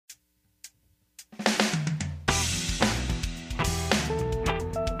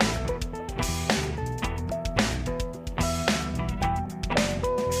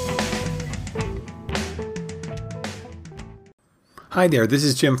Hi there, this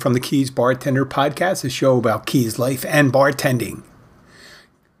is Jim from the Keys Bartender Podcast, a show about Keys life and bartending.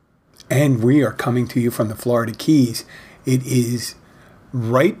 And we are coming to you from the Florida Keys. It is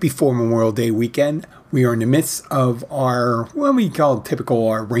right before Memorial Day weekend. We are in the midst of our, what we call typical,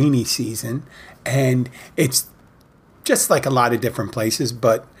 our rainy season. And it's just like a lot of different places,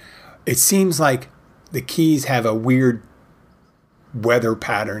 but it seems like the Keys have a weird weather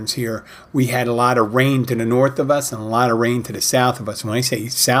patterns here. We had a lot of rain to the north of us and a lot of rain to the south of us. When I say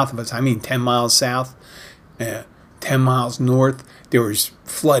south of us, I mean 10 miles south, 10 miles north. There was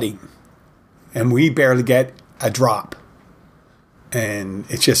flooding, and we barely get a drop, and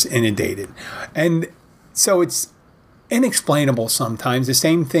it's just inundated. And so it's inexplainable sometimes. The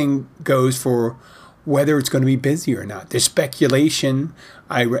same thing goes for whether it's going to be busy or not. There's speculation.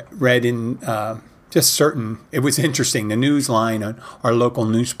 I read in it was interesting, the news line on our local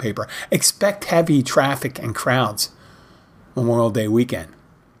newspaper. Expect heavy traffic and crowds Memorial Day weekend.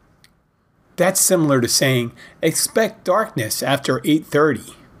 That's similar to saying, expect darkness after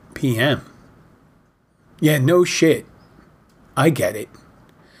 8:30 p.m. Yeah, no shit. I get it.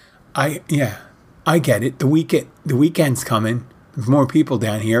 I get it. The weekend's coming. There's more people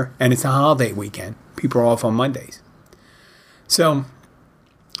down here, and it's a holiday weekend. People are off on Mondays. So,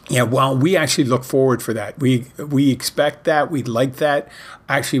 yeah, well, we actually look forward for that. We expect that. We like that.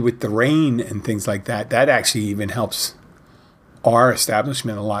 Actually, with the rain and things like that, that actually even helps our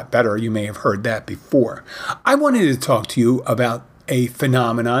establishment a lot better. You may have heard that before. I wanted to talk to you about a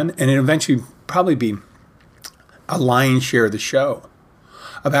phenomenon, and it eventually probably be a lion's share of the show,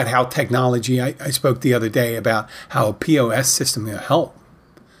 about how technology, I spoke the other day about how a POS system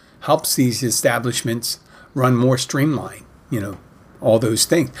helps these establishments run more streamlined, all those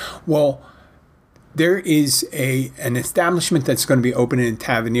things. Well, there is an establishment that's going to be opening in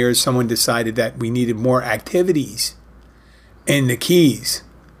Tavernier. Someone decided that we needed more activities in the Keys,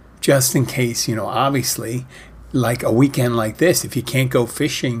 just in case, obviously, like a weekend like this, if you can't go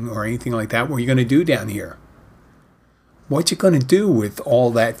fishing or anything like that, what are you going to do down here? What you going to do with all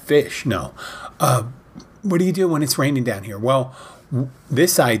that fish? No. What do you do when it's raining down here? Well,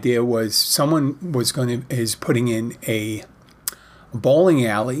 this idea was someone is putting in a bowling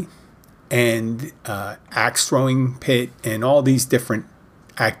alley and axe throwing pit and all these different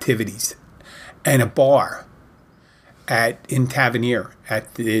activities, and a bar in Tavernier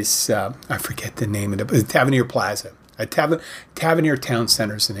at this I forget the name of it, but the Tavernier Plaza. Tavernier Town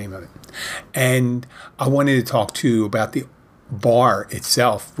Center is the name of it. And I wanted to talk too about the bar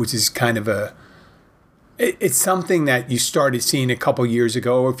itself, which is kind of it's something that you started seeing a couple years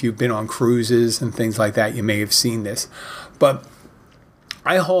ago. If you've been on cruises and things like that, you may have seen this. But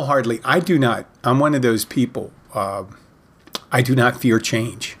I'm one of those people, I do not fear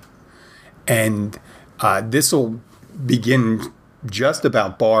change. And this will begin just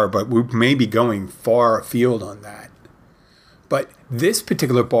about bar, but we may be going far afield on that. But this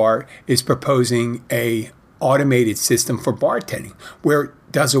particular bar is proposing a automated system for bartending, where it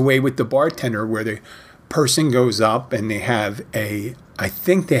does away with the bartender, where the person goes up and they have I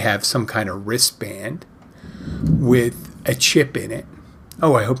think they have some kind of wristband with a chip in it.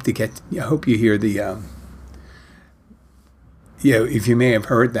 Oh, I hope you hear the, if you may have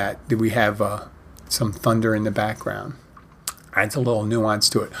heard that we have some thunder in the background. Adds a little nuance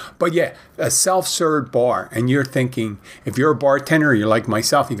to it. But yeah, a self-serve bar. And you're thinking, if you're a bartender, you're like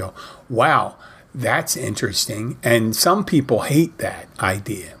myself, you go, wow, that's interesting. And some people hate that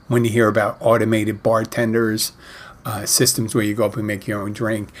idea when you hear about automated bartenders, systems where you go up and make your own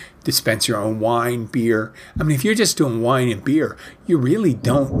drink, dispense your own wine, beer. I mean, if you're just doing wine and beer, you really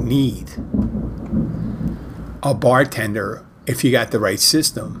don't need a bartender if you got the right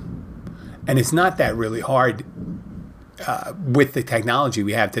system. And it's not that really hard with the technology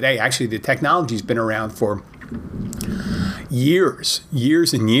we have today. Actually, the technology's been around for years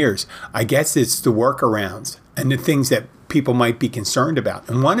and years. I guess it's the workarounds and the things that people might be concerned about.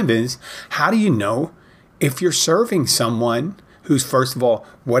 And one of it is, how do you know if you're serving someone who's, first of all,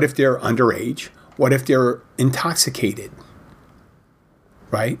 what if they're underage? What if they're intoxicated?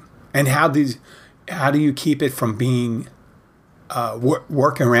 Right? And how do you keep it from being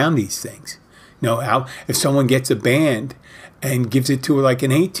working around these things? If someone gets a band and gives it to like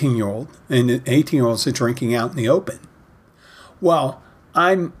an 18-year-old, and the 18-year-olds are drinking out in the open. Well,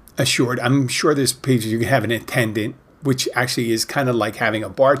 I'm sure there's pages you can have an attendant, which actually is kind of like having a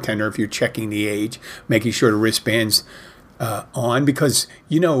bartender if you're checking the age, making sure the wristband's on. Because,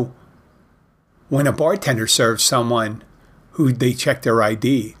 when a bartender serves someone who they check their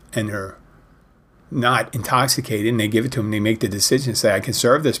ID and not intoxicated, and they give it to them, they make the decision, say, I can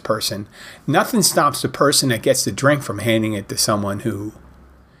serve this person. Nothing stops the person that gets the drink from handing it to someone who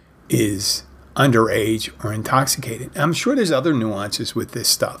is underage or intoxicated. I'm sure there's other nuances with this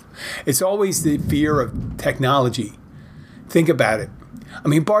stuff. It's always the fear of technology. Think about it. I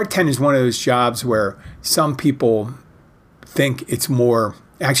mean, bartender is one of those jobs where some people think it's more,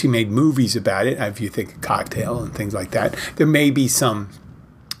 actually made movies about it. If you think of Cocktail and things like that, there may be some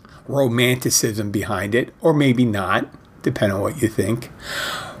romanticism behind it, or maybe not, depending on what you think.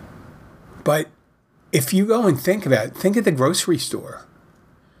 But if you go and think about it, think of the grocery store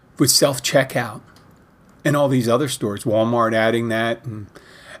with self-checkout and all these other stores, Walmart adding that,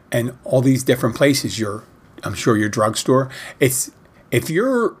 and all these different places. I'm sure your drugstore. If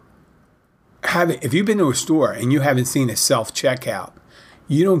you've been to a store and you haven't seen a self-checkout,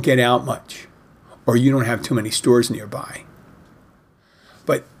 you don't get out much, or you don't have too many stores nearby.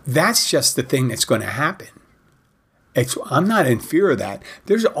 But that's just the thing that's going to happen. I'm not in fear of that.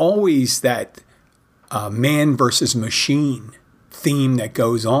 There's always that man versus machine theme that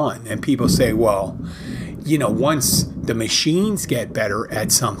goes on. And people say, well, once the machines get better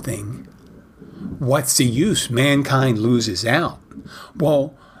at something, what's the use? Mankind loses out.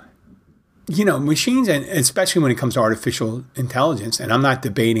 Well, machines, and especially when it comes to artificial intelligence, and I'm not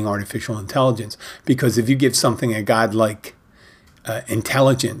debating artificial intelligence, because if you give something a godlike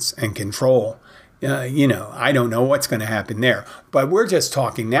intelligence and control, I don't know what's going to happen there. But we're just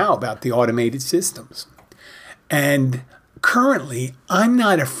talking now about the automated systems. And currently, I'm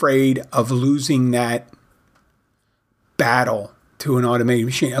not afraid of losing that battle to an automated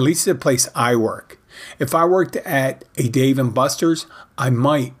machine, at least at the place I work. If I worked at a Dave & Buster's, I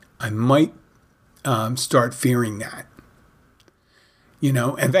might start fearing that.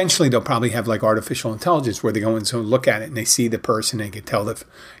 Eventually they'll probably have like artificial intelligence where they go and so look at it and they see the person and can tell the,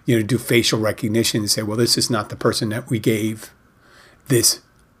 do facial recognition and say, well, this is not the person that we gave this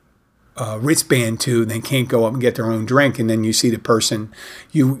wristband to. They can't go up and get their own drink. And then you see the person,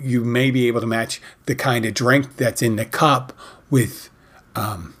 you may be able to match the kind of drink that's in the cup with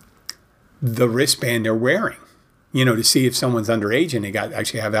the wristband they're wearing, to see if someone's underage and they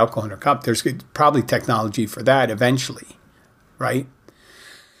actually have alcohol in their cup. There's probably technology for that eventually, right?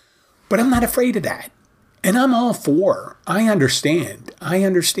 But I'm not afraid of that. And I'm all for, I understand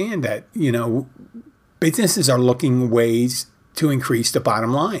that, businesses are looking ways to increase the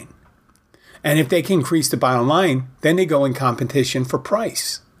bottom line. And if they can increase the bottom line, then they go in competition for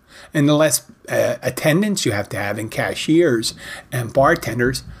price. And the less attendants you have to have, and cashiers and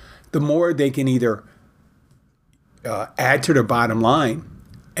bartenders, the more they can either add to their bottom line.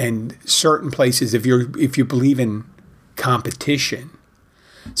 And certain places, if you believe in competition,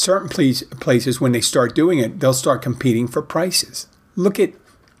 certain places, when they start doing it, they'll start competing for prices. Look at,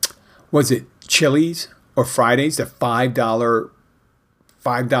 was it Chili's or Fridays, the $5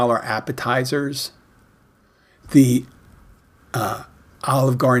 appetizers, the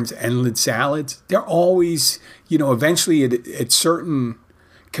Olive Garden's endless salads. They're always, eventually at certain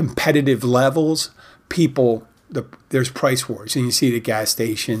competitive levels, there's price wars, and you see it at gas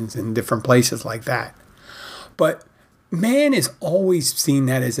stations and different places like that. But man has always seen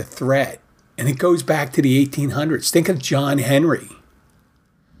that as a threat, and it goes back to the 1800s. Think of John Henry.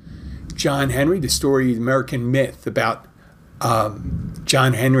 John Henry, the story, the American myth about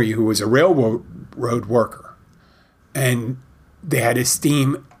John Henry, who was a railroad worker, and they had a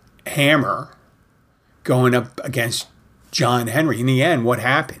steam hammer going up against John Henry. In the end, what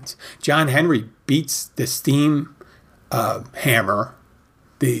happens? John Henry beats the steam hammer.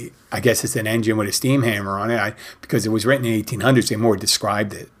 I guess it's an engine with a steam hammer on it. Because it was written in the 1800s, they more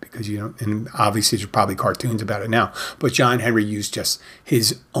described it because and obviously there's probably cartoons about it now. But John Henry used just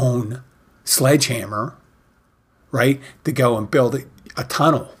his own sledgehammer, right, to go and build a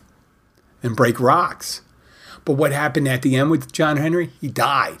tunnel and break rocks. But what happened at the end with John Henry? He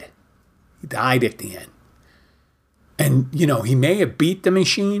died. He died at the end. And, he may have beat the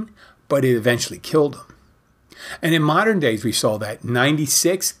machine, but it eventually killed him. And in modern days, we saw that. In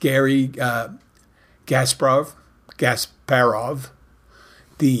 96, Gary Kasparov,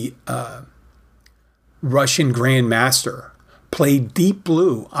 the Russian grandmaster, played Deep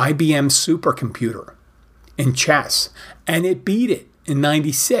Blue, IBM supercomputer, in chess, and it beat it in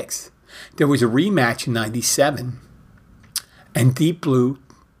 96. There was a rematch in 97, and Deep Blue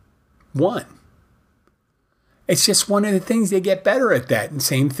won. It's just one of the things they get better at that. And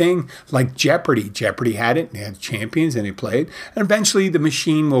same thing like Jeopardy. Jeopardy had it. They had champions and they played. And eventually the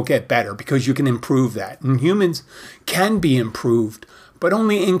machine will get better because you can improve that. And humans can be improved, but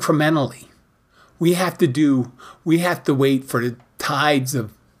only incrementally. We have to wait for the tides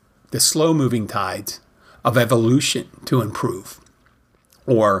of the slow-moving tides of evolution to improve.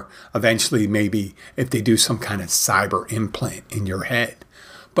 Or eventually, maybe if they do some kind of cyber implant in your head.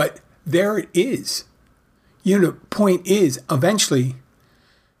 But there it is. The point is, eventually,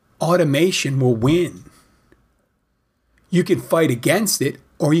 automation will win. You can fight against it,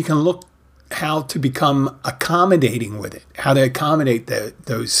 or you can look how to become accommodating with it, how to accommodate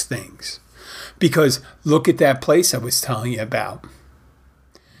those things. Because look at that place I was telling you about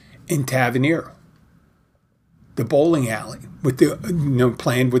in Tavernier. The bowling alley with the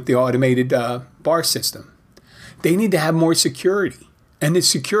planned with the automated bar system. They need to have more security, and the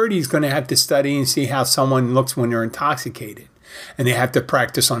security is going to have to study and see how someone looks when they're intoxicated, and they have to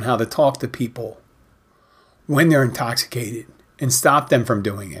practice on how to talk to people when they're intoxicated and stop them from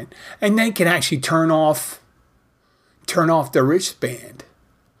doing it. And they can actually turn off the wristband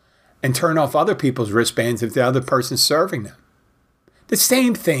and turn off other people's wristbands if the other person's serving them. The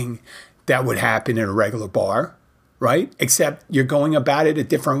same thing that would happen in a regular bar. Right? Except you're going about it a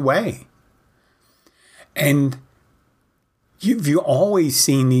different way. And you've always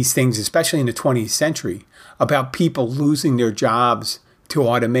seen these things, especially in the 20th century, about people losing their jobs to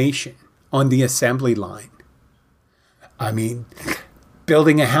automation on the assembly line. I mean,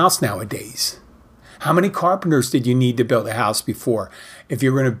 building a house nowadays. How many carpenters did you need to build a house before? If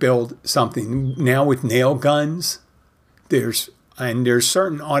you're going to build something now with nail guns, there's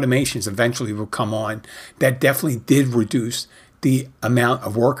certain automations eventually will come on that definitely did reduce the amount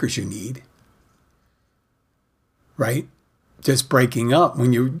of workers you need. Right? Just breaking up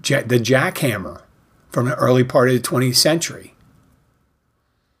when the jackhammer from the early part of the 20th century.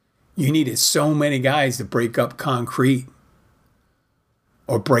 You needed so many guys to break up concrete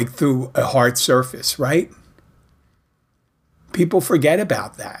or break through a hard surface, right? People forget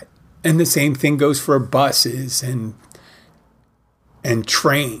about that. And the same thing goes for buses and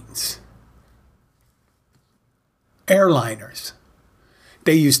trains. Airliners.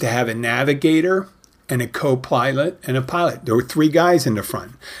 They used to have a navigator and a co-pilot and a pilot. There were 3 guys in the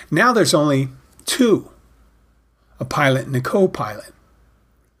front. Now there's only 2, a pilot and a co-pilot.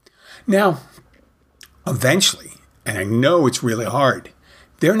 Now, eventually, and I know it's really hard,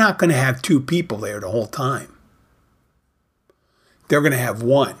 they're not going to have 2 people there the whole time. They're going to have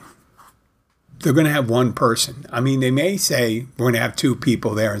 1. They're going to have 1 person. I mean, they may say we're going to have 2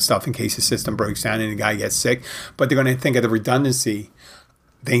 people there and stuff in case the system breaks down and the guy gets sick, but they're going to think of the redundancy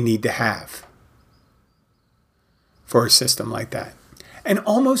they need to have for a system like that. And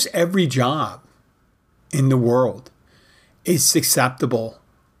almost every job in the world is susceptible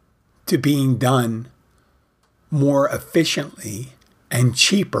to being done more efficiently and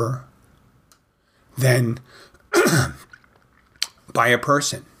cheaper than by a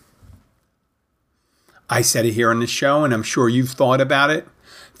person. I said it here on the show, and I'm sure you've thought about it.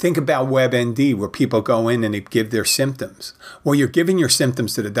 Think about WebMD, where people go in and they give their symptoms. Well, you're giving your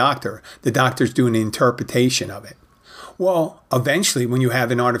symptoms to the doctor. The doctor's doing an interpretation of it. Well, eventually, when you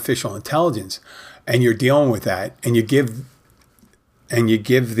have an artificial intelligence and you're dealing with that, and you give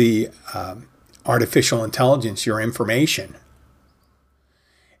the artificial intelligence your information,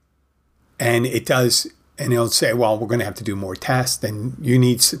 and it does. And they'll say, well, we're going to have to do more tests. Then you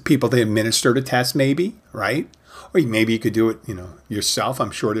need people to administer the test, maybe, right? Or maybe you could do it, yourself. I'm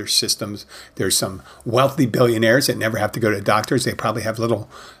sure there's systems. There's some wealthy billionaires that never have to go to doctors. They probably have little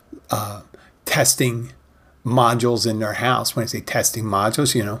testing modules in their house. When I say testing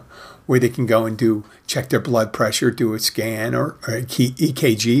modules, where they can go and check their blood pressure, do a scan, or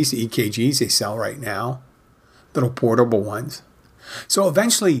EKGs. The EKGs they sell right now, little portable ones. So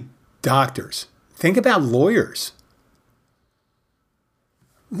eventually, doctors. Think about lawyers.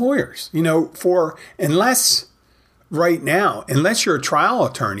 Unless you're a trial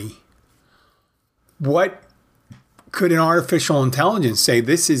attorney, what could an artificial intelligence say?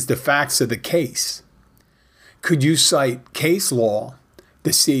 This is the facts of the case. Could you cite case law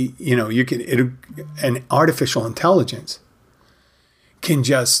to see, an artificial intelligence can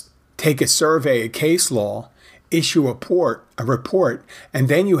just take a survey of case law, issue a report, and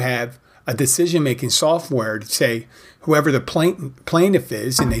then you have a decision-making software to say whoever the plaintiff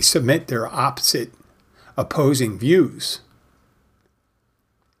is, and they submit their opposing views.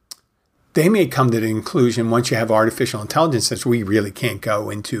 They may come to the conclusion, once you have artificial intelligence, that we really can't go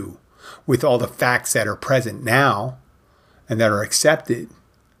into, with all the facts that are present now and that are accepted,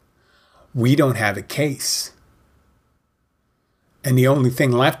 we don't have a case. And the only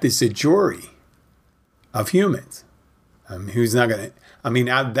thing left is the jury of humans. Who's not going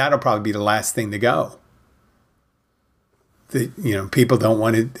to... that'll probably be the last thing to go. People don't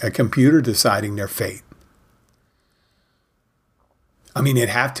want a computer deciding their fate. I mean, it'd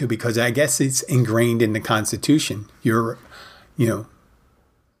have to, because I guess it's ingrained in the Constitution. You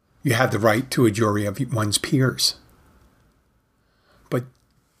have the right to a jury of one's peers. But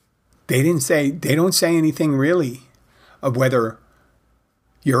they don't say anything really of whether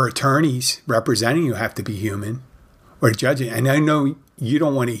your attorneys representing you have to be human or judging. And I know you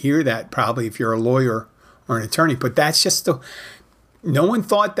don't want to hear that probably if you're a lawyer or an attorney, but that's just no one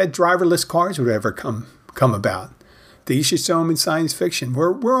thought that driverless cars would ever come about. They used to show them in science fiction.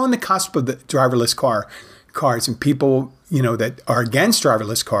 We're on the cusp of the driverless cars, and people, that are against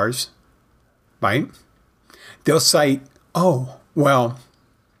driverless cars, right? They'll cite, oh, well,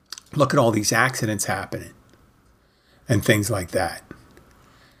 look at all these accidents happening and things like that.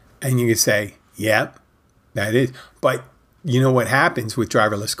 And you can say, yep, that is. But you know what happens with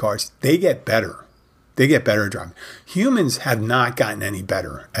driverless cars? They get better. They get better at driving. Humans have not gotten any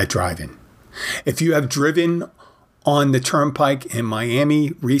better at driving. If you have driven on the turnpike in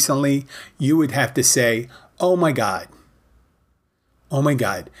Miami recently, you would have to say, oh my God, are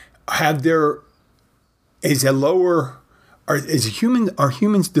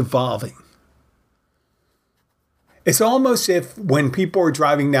humans devolving? It's almost if when people are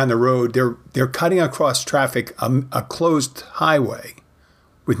driving down the road, they're cutting across traffic, a closed highway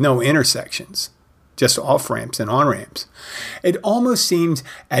with no intersections, just off-ramps and on-ramps. It almost seems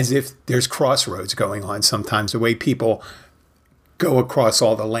as if there's crossroads going on sometimes, the way people go across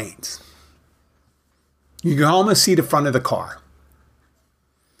all the lanes. You can almost see the front of the car.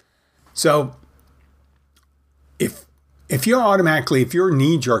 So if your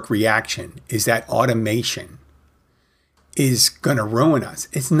knee-jerk reaction is that automation is going to ruin us,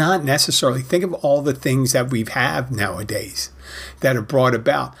 it's not necessarily. Think of all the things that we have nowadays that are brought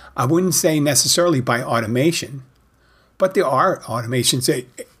about. I wouldn't say necessarily by automation, but there are automations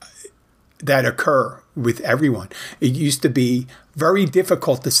that occur with everyone. It used to be very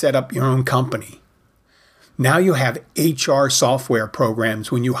difficult to set up your own company. Now you have HR software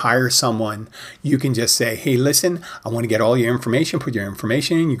programs. When you hire someone, you can just say, hey, listen, I want to get all your information, put your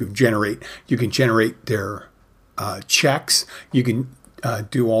information in. You can generate their checks. You can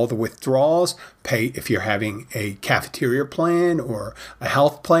do all the withdrawals, pay if you're having a cafeteria plan or a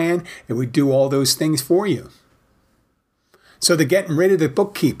health plan. It would do all those things for you. So they're getting rid of the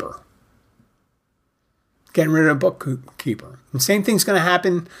bookkeeper. And same thing's going to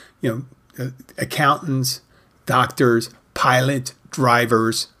happen, accountants, doctors, pilots,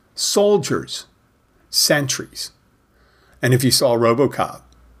 drivers, soldiers, sentries. And if you saw RoboCop,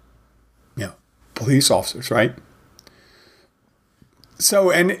 police officers, right? So,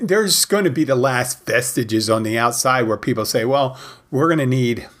 and there's going to be the last vestiges on the outside where people say, well,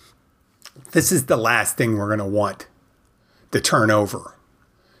 this is the last thing we're going to want to turn over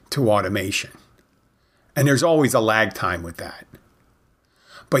to automation. And there's always a lag time with that.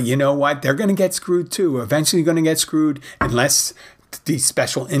 But you know what? They're going to get screwed too. Eventually going to get screwed unless these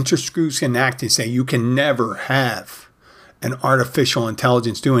special interest groups can act and say you can never have an artificial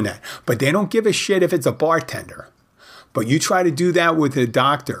intelligence doing that. But they don't give a shit if it's a bartender. But you try to do that with a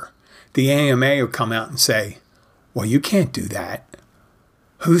doctor, the AMA will come out and say, well, you can't do that.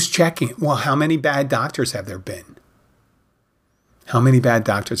 Who's checking it? Well, how many bad doctors have there been?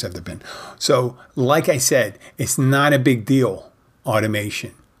 So, like I said, it's not a big deal,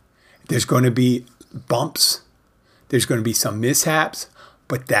 automation. There's going to be bumps. There's going to be some mishaps,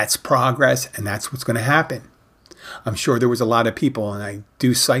 but that's progress, and that's what's going to happen. I'm sure there was a lot of people, and I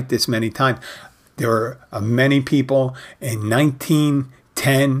do cite this many times. There were many people in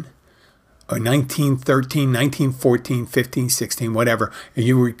 1910 or 1913, 1914, 15, 16, whatever.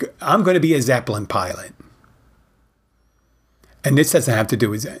 And I'm going to be a Zeppelin pilot. And this doesn't have to do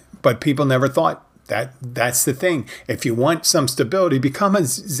with that. But people never thought that's the thing. If you want some stability, become a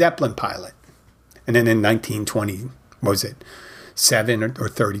Zeppelin pilot. And then in 1920, what was it, 7 or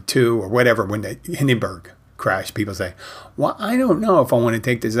 32 or whatever, when the Hindenburg crash, people say, well, I don't know if I want to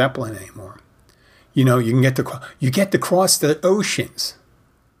take the Zeppelin anymore. You get to cross the oceans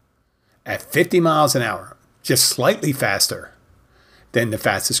at 50 miles an hour, just slightly faster than the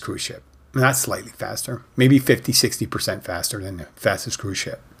fastest cruise ship. Not slightly faster, maybe 50, 60% faster than the fastest cruise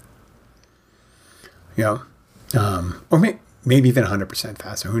ship. Or maybe even 100%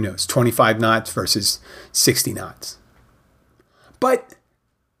 faster. Who knows? 25 knots versus 60 knots. But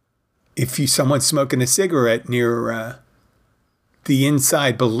if someone's smoking a cigarette near the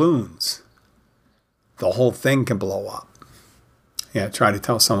inside balloons, the whole thing can blow up. Try to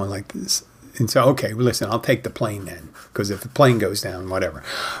tell someone like this. And so, okay, well, listen, I'll take the plane then. Because if the plane goes down, whatever.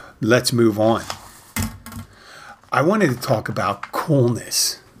 Let's move on. I wanted to talk about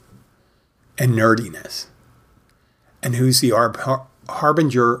coolness and nerdiness. And who's the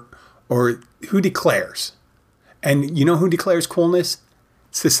harbinger, or who declares. And you know who declares coolness?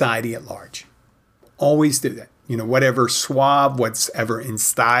 Society at large. Always do that. Whatever suave, what's ever in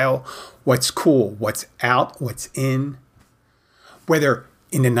style, what's cool, what's out, what's in. Whether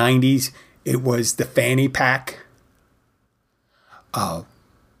in the 90s it was the fanny pack,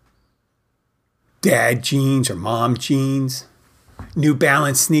 dad jeans or mom jeans, New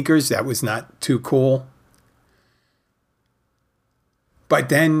Balance sneakers, that was not too cool. But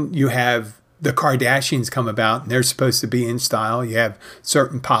then you have the Kardashians come about, and they're supposed to be in style. You have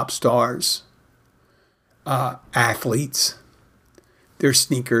certain pop stars, athletes, their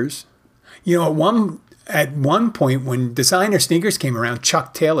sneakers. At one point when designer sneakers came around,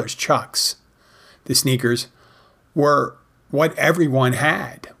 Chuck Taylor's Chucks, the sneakers, were what everyone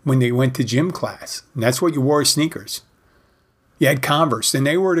had when they went to gym class. And that's what you wore as sneakers. You had Converse, and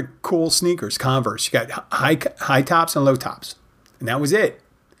they were the cool sneakers, Converse. You got high tops and low tops. And that was it.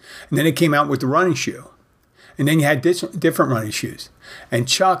 And then it came out with the running shoe. And then you had different running shoes. And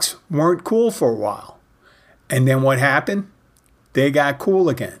Chucks weren't cool for a while. And then what happened? They got cool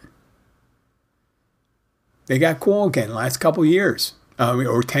again. They got cool again last couple of years.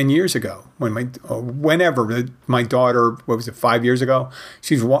 Or 10 years ago. Whenever my daughter, 5 years ago?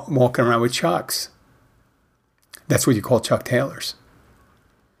 She's walking around with Chucks. That's what you call Chuck Taylors.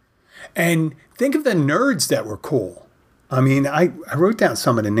 And think of the nerds that were cool. I wrote down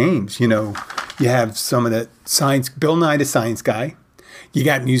some of the names. You have some of the science, Bill Nye the Science Guy. You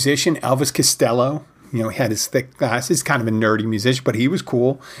got musician Elvis Costello. He had his thick glasses, kind of a nerdy musician, but he was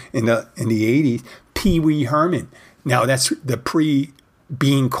cool in the 80s. Pee Wee Herman. Now that's the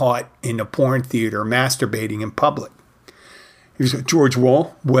being caught in a porn theater masturbating in public. George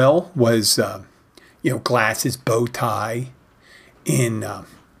Will was, glasses, bow tie.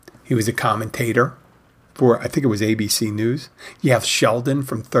 He was a commentator for, I think it was ABC News. You have Sheldon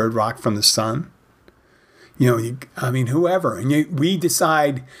from Third Rock from the Sun. Whoever. And we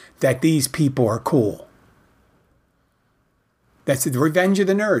decide that these people are cool. That's the Revenge of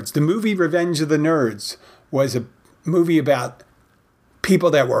the Nerds. The movie Revenge of the Nerds was a movie about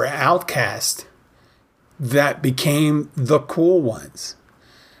people that were outcast that became the cool ones.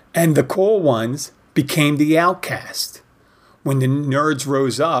 And the cool ones became the outcast when the nerds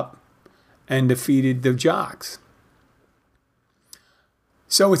rose up and defeated the jocks.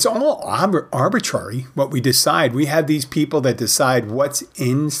 So it's all arbitrary what we decide. We have these people that decide what's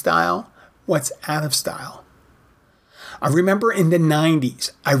in style, what's out of style. I remember in the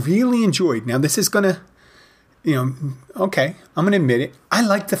 90s, I really enjoyed, now this is going to, okay, I'm going to admit it. I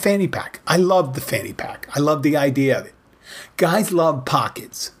like the fanny pack. I love the fanny pack. I love the idea of it. Guys love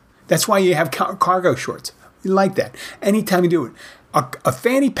pockets. That's why you have cargo shorts. You like that. Anytime you do it. A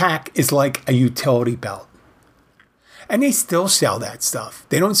fanny pack is like a utility belt. And they still sell that stuff.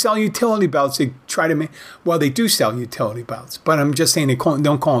 They don't sell utility belts. They try to make, they do sell utility belts. But I'm just saying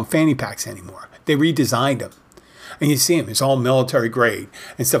don't call them fanny packs anymore. They redesigned them. And you see them. It's all military grade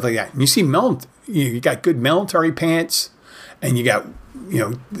and stuff like that. And you see you got good military pants. And you got,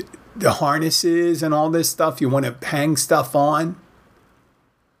 the harnesses and all this stuff. You want to hang stuff on.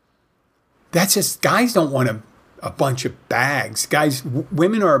 That's just, guys don't want a bunch of bags.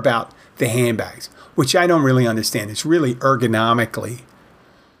 Women are about the handbags, which I don't really understand. It's really ergonomically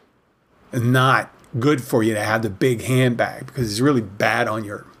not good for you to have the big handbag because it's really bad on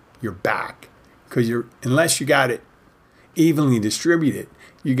your back. Because unless you got it evenly distributed,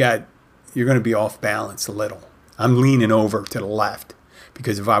 you're going to be off balance a little. I'm leaning over to the left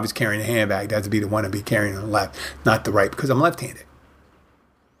because if I was carrying a handbag, that'd be the one I'd be carrying on the left, not the right, because I'm left-handed.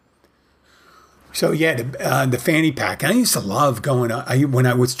 So yeah, the fanny pack. I used to love going. When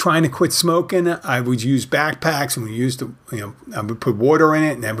I was trying to quit smoking, I would use backpacks, and we used to, I would put water in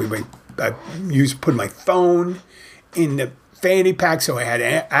it, and then I put my phone in the fanny pack, so I had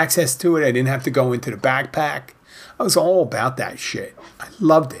access to it. I didn't have to go into the backpack. I was all about that shit. I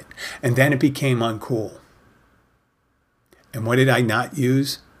loved it, and then it became uncool. And what did I not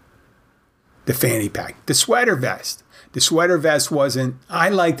use? The fanny pack, the sweater vest. The sweater vest wasn't, I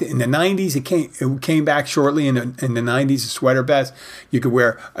liked it in the 90s. It came back shortly in the 90s, the sweater vest. You could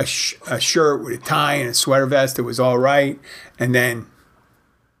wear a shirt with a tie and a sweater vest. It was all right. And then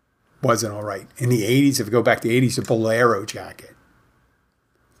wasn't all right. In the 80s, if you go back to the 80s, the bolero jacket.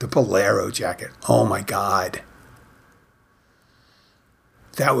 The bolero jacket. Oh my God.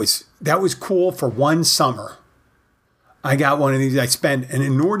 That was cool for one summer. I got one of these. I spent an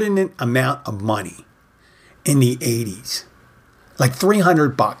inordinate amount of money in the 80s, like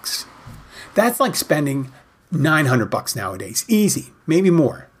 $300. That's like spending $900 nowadays. Easy, maybe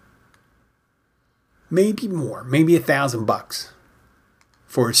more, maybe $1,000.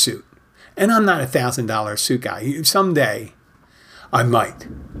 for a suit. And I'm not $1,000 suit guy. Someday I might.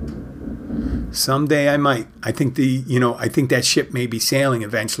 Someday I might. I think I think that ship may be sailing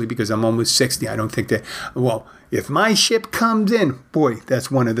eventually because I'm almost 60. I don't think that, well, if my ship comes in, boy, that's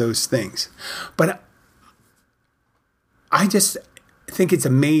one of those things. But I just think it's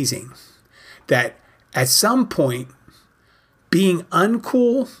amazing that at some point being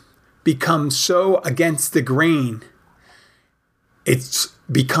uncool becomes so against the grain, it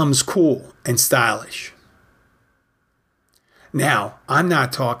becomes cool and stylish. Now, I'm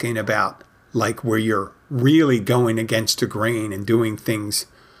not talking about like where you're really going against the grain and doing things,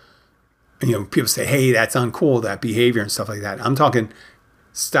 people say, hey, that's uncool, that behavior and stuff like that. I'm talking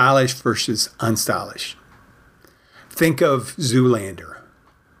stylish versus unstylish. Think of Zoolander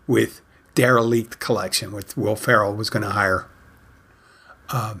with Derelict Collection, with Will Ferrell was going to hire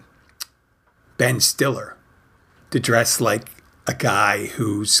Ben Stiller to dress like a guy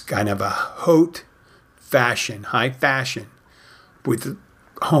who's kind of a haute fashion, high fashion, with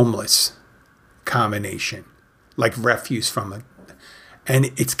homeless combination, like refuse from it. And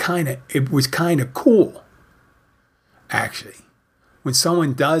it was kind of cool, actually. When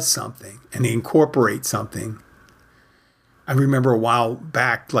someone does something and they incorporate something. I remember a while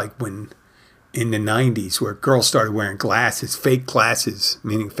back, like when in the 90s, where girls started wearing glasses, fake glasses,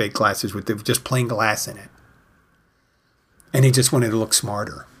 meaning fake glasses with just plain glass in it. And they just wanted to look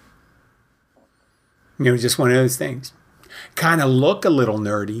smarter. Just one of those things. Kind of look a little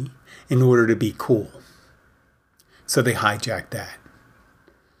nerdy in order to be cool. So they hijacked that.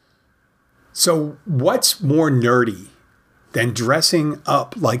 So what's more nerdy than dressing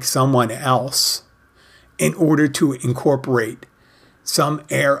up like someone else in order to incorporate some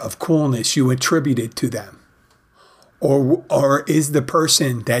air of coolness you attributed to them? Or is the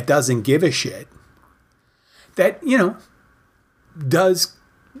person that doesn't give a shit, that, does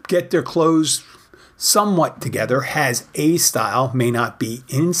get their clothes somewhat together, has a style, may not be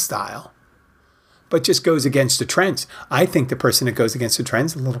in style, but just goes against the trends. I think the person that goes against the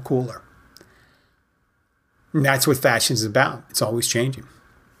trends is a little cooler. And that's what fashion is about. It's always changing.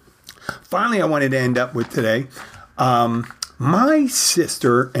 Finally, I wanted to end up with today. My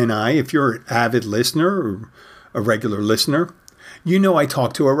sister and I, if you're an avid listener or a regular listener, I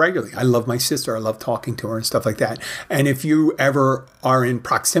talk to her regularly. I love my sister. I love talking to her and stuff like that. And if you ever are in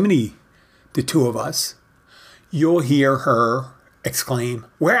proximity, the two of us, you'll hear her exclaim,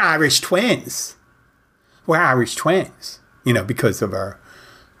 "We're Irish twins. We're Irish twins," because of our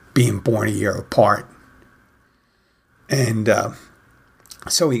being born a year apart. And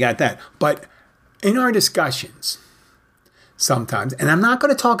so we got that. But in our discussions, sometimes, and I'm not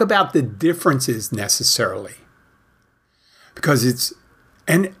going to talk about the differences necessarily, because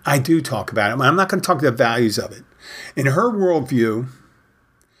and I do talk about it, but I'm not going to talk about the values of it. In her worldview,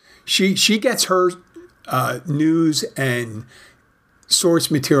 she gets her news and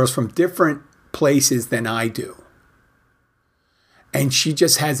source materials from different places than I do. And she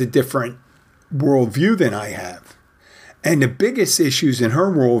just has a different worldview than I have. And the biggest issues in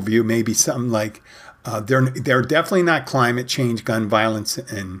her worldview may be something like, they're definitely not climate change, gun violence,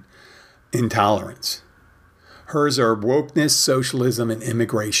 and intolerance. Hers are wokeness, socialism, and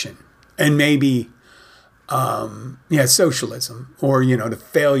immigration. And maybe, socialism, or, the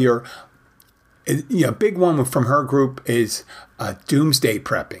failure. A big one from her group is doomsday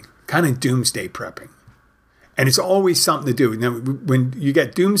prepping, kind of doomsday prepping. And it's always something to do. Now, when you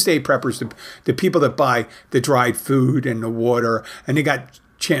get doomsday preppers, the people that buy the dried food and the water, and they got,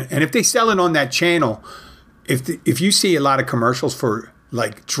 and if they sell it on that channel, if you see a lot of commercials for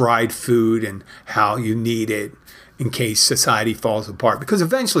like dried food and how you need it in case society falls apart, because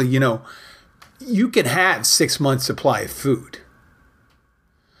eventually, you can have 6 months supply of food.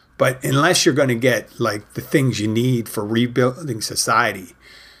 But unless you're going to get like the things you need for rebuilding society,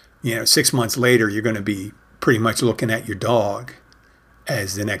 6 months later, you're going to be pretty much looking at your dog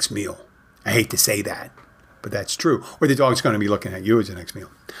as the next meal. I hate to say that, but that's true. Or the dog's going to be looking at you as the next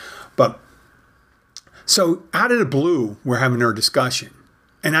meal. But so out of the blue, we're having our discussion.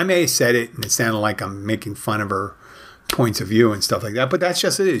 And I may have said it and it sounded like I'm making fun of her points of view and stuff like that, but that's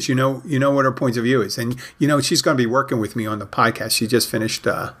just it is. You know what her points of view is. And, she's going to be working with me on the podcast. She just finished,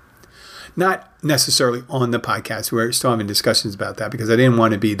 not necessarily on the podcast. We're still having discussions about that because I didn't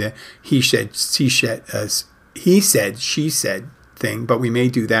want to be the he said, she said thing, but we may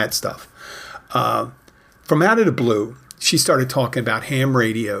do that stuff. From out of the blue, she started talking about ham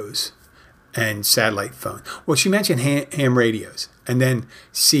radios and satellite phone. Well, she mentioned ham radios and then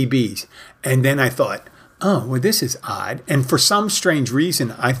CBs. And then I thought, oh, well, this is odd. And for some strange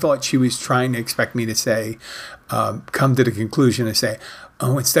reason, I thought she was trying to expect me to say, come to the conclusion and say,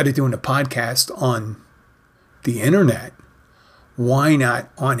 oh, instead of doing a podcast on the internet, why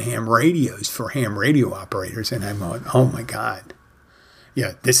not on ham radios for ham radio operators? And I'm going, oh my God.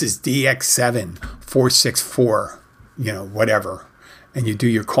 Yeah, this is DX7 464, whatever. And you do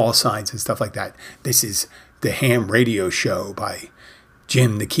your call signs and stuff like that. This is the ham radio show by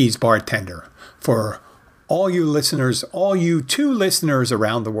Jim, the Keys bartender, for all you listeners, all you 2 listeners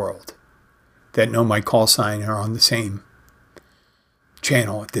around the world that know my call sign are on the same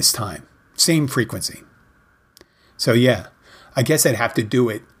channel at this time, same frequency. So yeah, I guess I'd have to do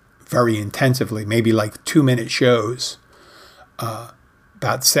it very intensively, maybe like 2-minute shows,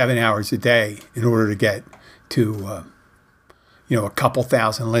 about 7 hours a day in order to get to, a couple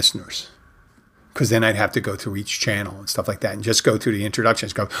thousand listeners. Because then I'd have to go through each channel and stuff like that and just go through the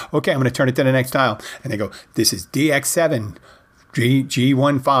introductions. Go, okay, I'm going to turn it to the next dial. And they go, this is DX7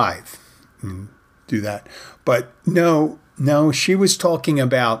 G15. And do that. But no, she was talking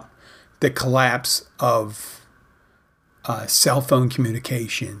about the collapse of cell phone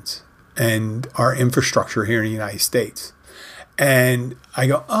communications and our infrastructure here in the United States. And I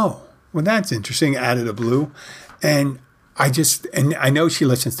go, oh, well, that's interesting, out of the blue. And I know she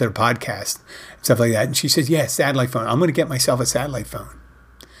listens to the podcast and stuff like that. And she says, yeah, satellite phone. I'm going to get myself a satellite phone.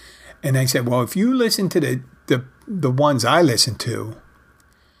 And I said, well, if you listen to the ones I listen to,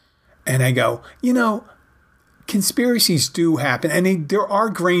 and I go, conspiracies do happen. And there are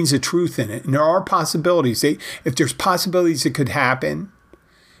grains of truth in it. And there are possibilities. If there's possibilities it could happen,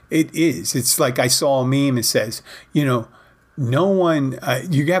 it is. It's like I saw a meme that says, no one,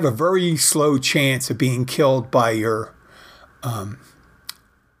 you have a very slow chance of being killed by your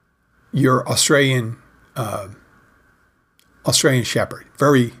Australian shepherd.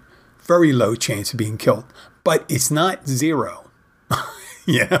 Very, very low chance of being killed, but it's not zero.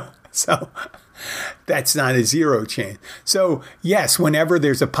 So that's not a zero chance. So yes, whenever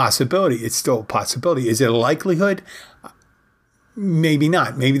there's a possibility, it's still a possibility. Is it a likelihood? Maybe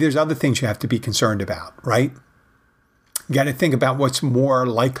not. Maybe there's other things you have to be concerned about, right? You got to think about what's more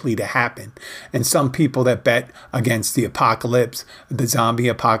likely to happen. And some people that bet against the apocalypse, the zombie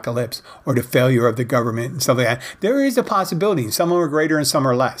apocalypse, or the failure of the government and stuff like that, there is a possibility. Some are greater and some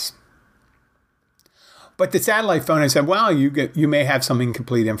are less. But the satellite phone, I said, well, you may have some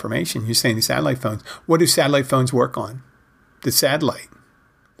incomplete information. You're saying the satellite phones. What do satellite phones work on? The satellite.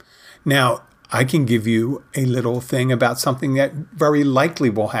 Now, I can give you a little thing about something that very likely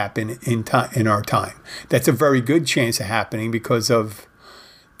will happen in our time. That's a very good chance of happening because of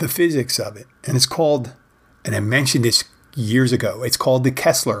the physics of it. And it's called, and I mentioned this years ago, it's called the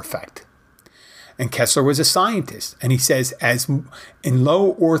Kessler effect. And Kessler was a scientist. And he says, as in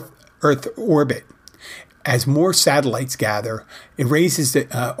low Earth orbit, as more satellites gather, it raises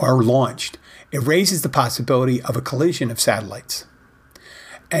are launched. It raises the possibility of a collision of satellites.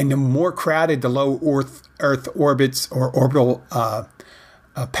 And the more crowded the low Earth orbits or orbital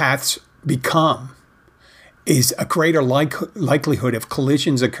paths become, is a greater likelihood of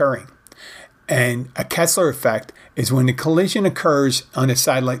collisions occurring. And a Kessler effect is when the collision occurs on a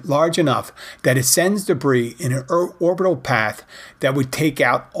satellite large enough that it sends debris in an orbital path that would take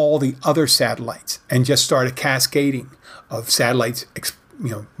out all the other satellites and just start a cascading of satellites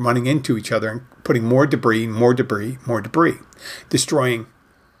running into each other and putting more debris, destroying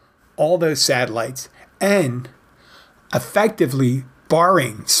all those satellites and effectively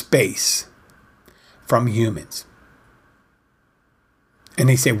barring space from humans. And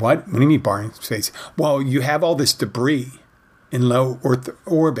they say, what? What do you mean barring space? Well, you have all this debris in low Earth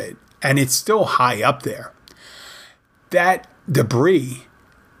orbit, and it's still high up there. That debris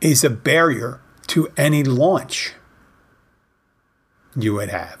is a barrier to any launch you would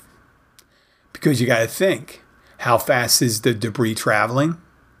have. Because you got to think, how fast is the debris traveling?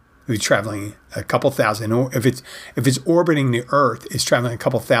 It's traveling a couple thousand. If it's orbiting the Earth, it's traveling a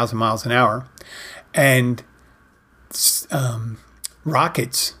couple thousand miles an hour. And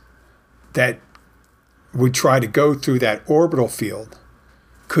rockets that would try to go through that orbital field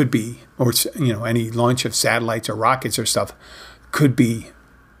could be, or any launch of satellites or rockets or stuff could be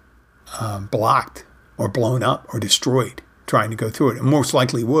blocked or blown up or destroyed trying to go through it. And most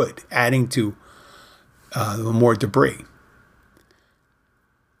likely would, adding to more debris.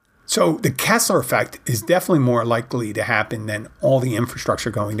 So the Kessler effect is definitely more likely to happen than all the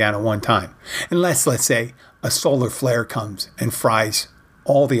infrastructure going down at one time. Unless, let's say, a solar flare comes and fries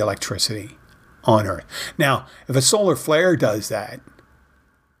all the electricity on Earth. Now, if a solar flare does that,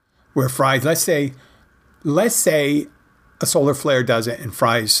 where fries, let's say a solar flare does it and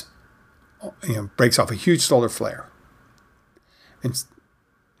fries breaks off a huge solar flare. And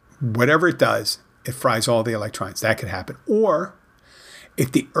whatever it does, it fries all the electrons. That could happen. Or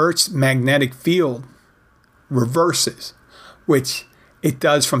if the Earth's magnetic field reverses, which it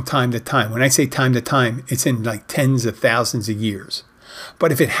does from time to time. When I say time to time, it's in like tens of thousands of years.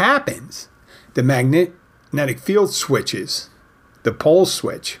 But if it happens, the magnetic field switches, the pole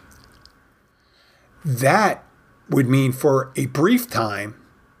switch, that would mean for a brief time,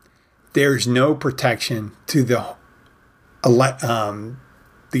 there's no protection to the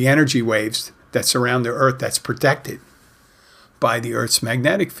energy waves that surround the Earth that's protected by the Earth's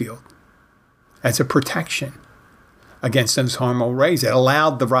magnetic field as a protection against those harmful rays that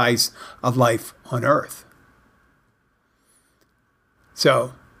allowed the rise of life on Earth.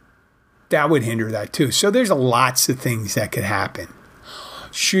 So that would hinder that too. So there's lots of things that could happen.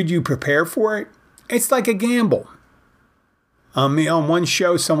 Should you prepare for it? It's like a gamble. On one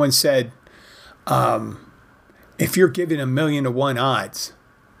show, someone said, if you're given 1,000,000 to 1 odds,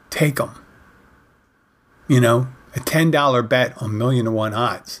 take them. A $10 bet on 1,000,000 to 1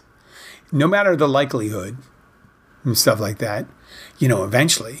 odds. No matter the likelihood and stuff like that,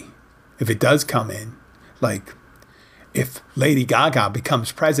 eventually, if it does come in, like if Lady Gaga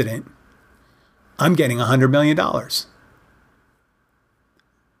becomes president, I'm getting $100 million.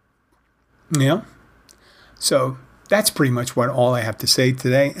 So that's pretty much all I have to say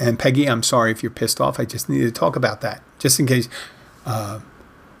today. And Peggy, I'm sorry if you're pissed off. I just needed to talk about that, just in case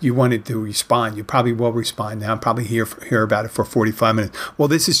you wanted to respond. You probably will respond now. Probably hear about it for 45 minutes. Well,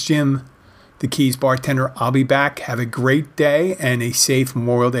 this is Jim, the Keys bartender. I'll be back. Have a great day and a safe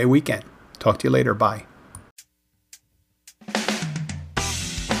Memorial Day weekend. Talk to you later. Bye.